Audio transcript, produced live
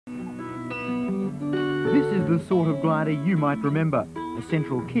is the sort of glider you might remember, a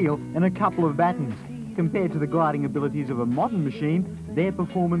central keel and a couple of battens. Compared to the gliding abilities of a modern machine, their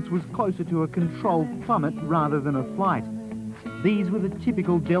performance was closer to a controlled plummet rather than a flight. These were the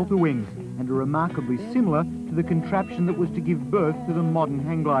typical delta wings and are remarkably similar to the contraption that was to give birth to the modern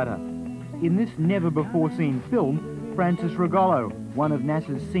hang glider. In this never-before-seen film, Francis Rogallo, one of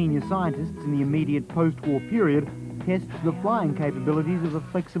NASA's senior scientists in the immediate post-war period, tests the flying capabilities of the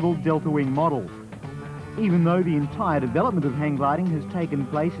flexible delta wing model. Even though the entire development of hang gliding has taken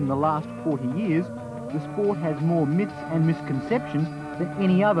place in the last 40 years, the sport has more myths and misconceptions than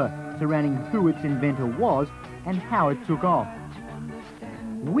any other surrounding who its inventor was and how it took off.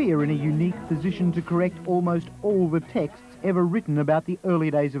 We're in a unique position to correct almost all the texts ever written about the early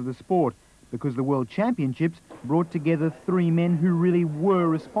days of the sport, because the World Championships brought together three men who really were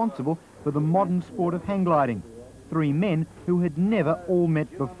responsible for the modern sport of hang gliding. Three men who had never all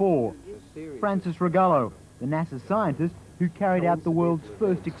met before. Francis Rogallo, the NASA scientist who carried out the world's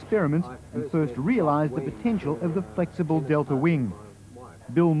first experiments and first realised the potential of the flexible delta wing.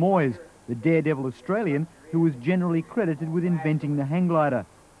 Bill Moyes, the daredevil Australian who was generally credited with inventing the hang glider.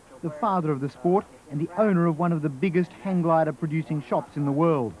 The father of the sport and the owner of one of the biggest hang glider producing shops in the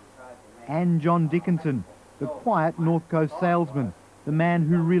world. And John Dickenson, the quiet North Coast salesman, the man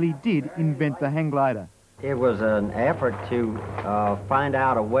who really did invent the hang glider. It was an effort to find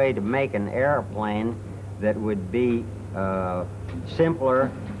out a way to make an airplane that would be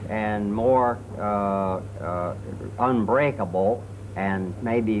simpler and more unbreakable and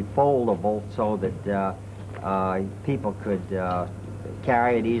maybe foldable so that people could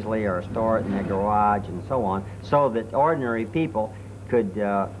carry it easily or store it in their garage and so on, so that ordinary people could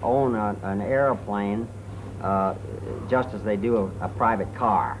own an airplane just as they do a private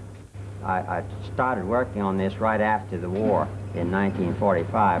car. I started working on this right after the war in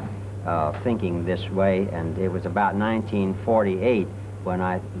 1945, thinking this way, and it was about 1948 when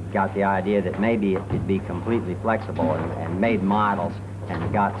I got the idea that maybe it could be completely flexible, and made models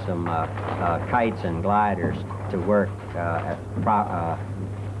and got some kites and gliders to work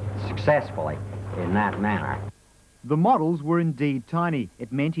successfully in that manner. The models were indeed tiny.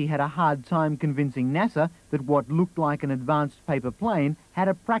 It meant he had a hard time convincing NASA that what looked like an advanced paper plane had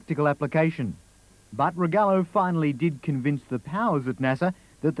a practical application. But Rogallo finally did convince the powers at NASA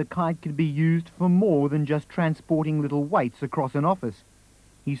that the kite could be used for more than just transporting little weights across an office.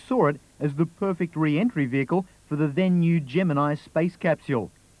 He saw it as the perfect re-entry vehicle for the then-new Gemini space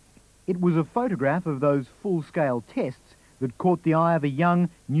capsule. It was a photograph of those full-scale tests that caught the eye of a young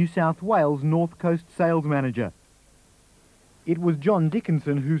New South Wales North Coast sales manager. It was John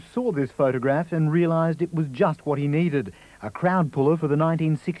Dickenson who saw this photograph and realised it was just what he needed, a crowd puller for the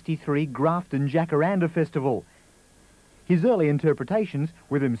 1963 Grafton Jacaranda Festival. His early interpretations,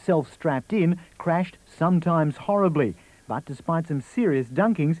 with himself strapped in, crashed sometimes horribly, but despite some serious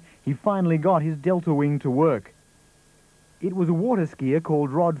dunkings, he finally got his delta wing to work. It was a water skier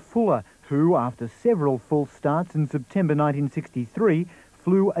called Rod Fuller who, after several false starts in September 1963,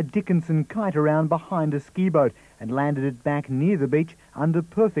 flew a Dickenson kite around behind a ski boat and landed it back near the beach under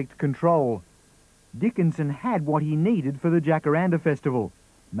perfect control. Dickenson had what he needed for the Jacaranda Festival.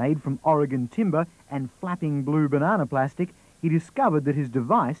 Made from Oregon timber and flapping blue banana plastic, he discovered that his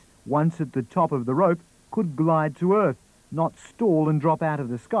device, once at the top of the rope, could glide to Earth, not stall and drop out of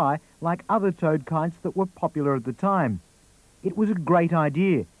the sky like other towed kites that were popular at the time. It was a great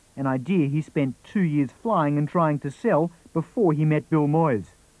idea, an idea he spent 2 years flying and trying to sell before he met Bill Moyes.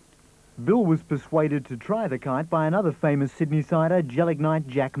 Bill was persuaded to try the kite by another famous Sydney-sider, Gelignite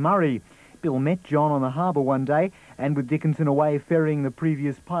Jack Murray. Bill met John on the harbour one day, and with Dickenson away ferrying the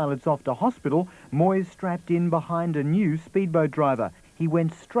previous pilots off to hospital, Moyes strapped in behind a new speedboat driver. He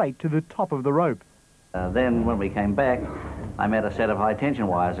went straight to the top of the rope. Then when we came back, I met a set of high-tension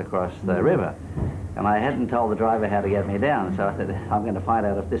wires across the river, and I hadn't told the driver how to get me down, so I said, I'm going to find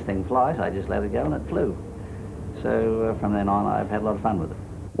out if this thing flies. I just let it go, and it flew. So from then on, I've had a lot of fun with it.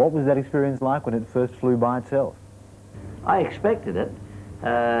 What was that experience like when it first flew by itself? I expected it.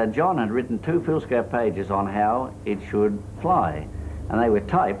 John had written 2 foolscap pages on how it should fly, and they were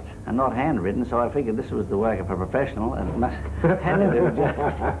typed and not handwritten, so I figured this was the work of a professional and it must have to do with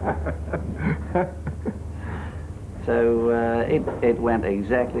it. So it went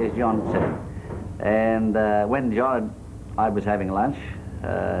exactly as John said. And when I was having lunch,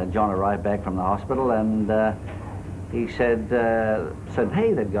 John arrived back from the hospital, and he said,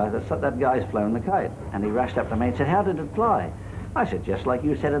 hey, that guy's flown the kite. And he rushed up to me and said, how did it fly? I said, just like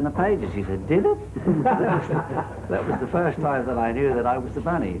you said in the pages. He said, did it? That was the first time that I knew that I was the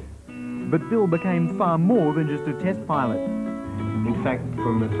bunnies. But Bill became far more than just a test pilot. In fact,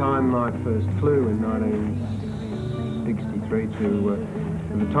 from the time I first flew in 1963 to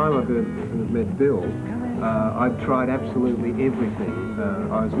the time I met Bill, I'd tried absolutely everything.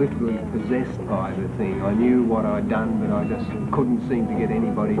 I was literally possessed by the thing. I knew what I'd done, but I just couldn't seem to get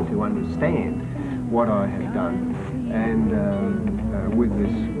anybody to understand what I had done. And with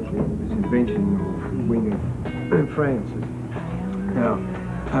this invention of wing of Francis. Now,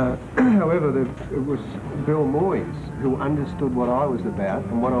 however, it was Bill Moyes who understood what I was about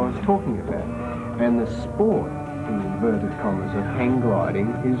and what I was talking about. And the sport, in inverted commas, of hang gliding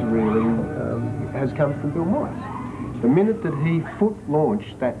is really, has come from Bill Moyes. The minute that he foot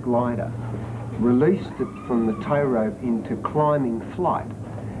launched that glider, released it from the tow rope into climbing flight,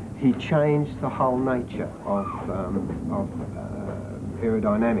 he changed the whole nature of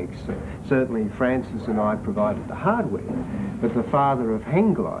aerodynamics. Certainly Francis and I provided the hardware, but the father of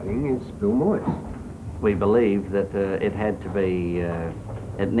hang gliding is Bill Moyes. We believed that it had to be,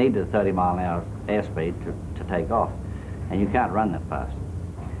 it needed a 30-mile-an-hour airspeed to take off, and you can't run that fast.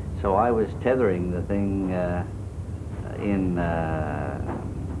 So I was tethering the thing in a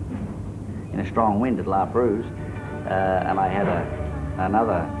strong wind at La Perouse, and I had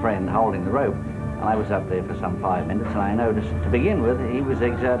another friend holding the rope, and I was up there for some 5 minutes, and I noticed, to begin with, he was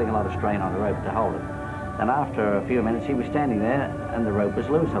exerting a lot of strain on the rope to hold it. And after a few minutes, he was standing there, and the rope was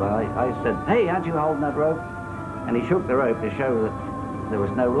loose, and I said, "Hey, aren't you holding that rope?" And he shook the rope to show that there was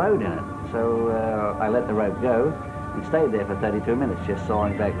no load in it. So I let the rope go, and stayed there for 32 minutes, just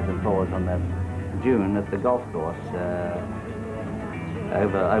soaring backwards and forwards on that dune at the golf course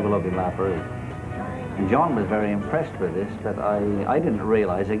overlooking La Perouse. And John was very impressed with this, but I didn't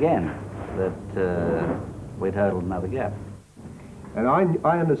realize again that we'd hurdled another gap. And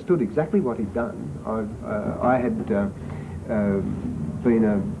I understood exactly what he'd done. I had been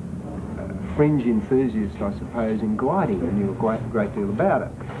a fringe enthusiast, I suppose, in gliding, and knew a great deal about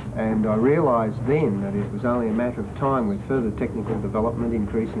it. And I realised then that it was only a matter of time, with further technical development,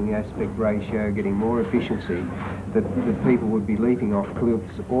 increasing the aspect ratio, getting more efficiency, that people would be leaping off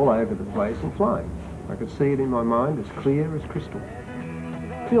cliffs all over the place and flying. I could see it in my mind as clear as crystal.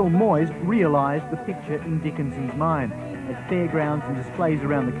 Bill Moyes realised the picture in Dickinson's mind. At fairgrounds and displays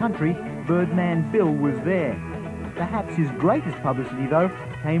around the country, Birdman Bill was there. Perhaps his greatest publicity, though,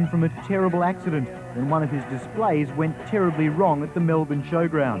 came from a terrible accident when one of his displays went terribly wrong at the Melbourne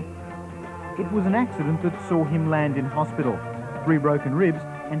Showground. It was an accident that saw him land in hospital, 3 broken ribs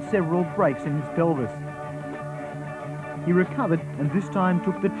and several breaks in his pelvis. He recovered and this time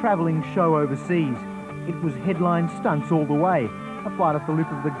took the travelling show overseas. It was headline stunts all the way. A flight off the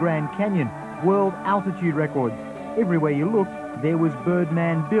lip of the Grand Canyon, world altitude records. Everywhere you looked, there was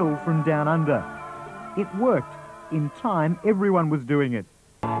Birdman Bill from down under. It worked. In time, everyone was doing it.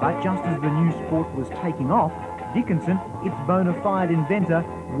 But just as the new sport was taking off, Dickenson, its bona fide inventor,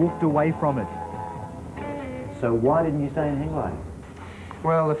 walked away from it. So why didn't you stay in hang gliding?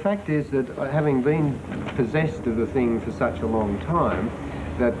 Well, the fact is that having been possessed of the thing for such a long time,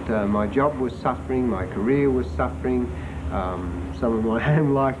 that my job was suffering, my career was suffering, some of my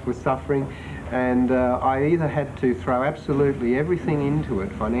home life was suffering, and I either had to throw absolutely everything into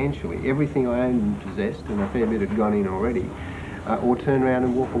it financially, everything I owned and possessed, and a fair bit had gone in already, or turn around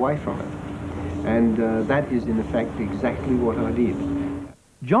and walk away from it. And that is in effect exactly what I did.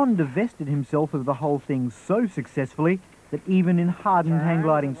 John divested himself of the whole thing so successfully that even in hardened hang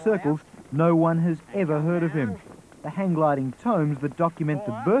gliding circles, no one has ever heard of him. The hang gliding tomes that document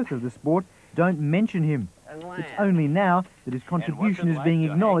the birth of the sport don't mention him. It's only now that his contribution is being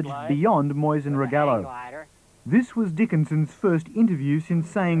acknowledged beyond Moyes and Rogallo. This was Dickinson's first interview since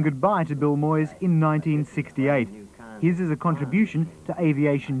saying goodbye to Bill Moyes in 1968. His is a contribution to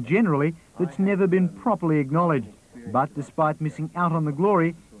aviation generally that's never been properly acknowledged. But despite missing out on the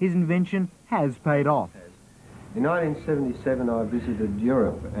glory, his invention has paid off. In 1977 I visited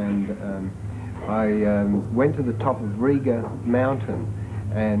Europe, and I went to the top of Riga Mountain,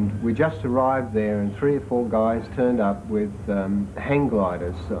 and we just arrived there and 3 or 4 guys turned up with hang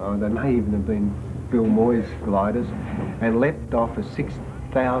gliders. They may even have been Bill Moyes gliders, and leapt off a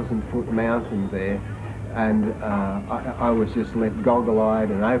 6,000-foot mountain there, and I was just left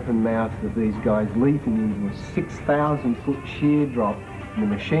goggle-eyed and open-mouthed of these guys leaping into a 6,000-foot sheer drop. The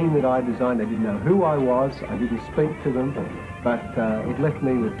machine that I designed, they didn't know who I was, I didn't speak to them, but it left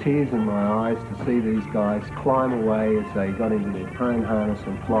me with tears in my eyes to see these guys climb away as they got into their prone harness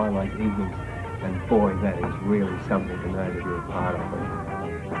and fly like eagles. And boy, that is really something to know that you're a part of it.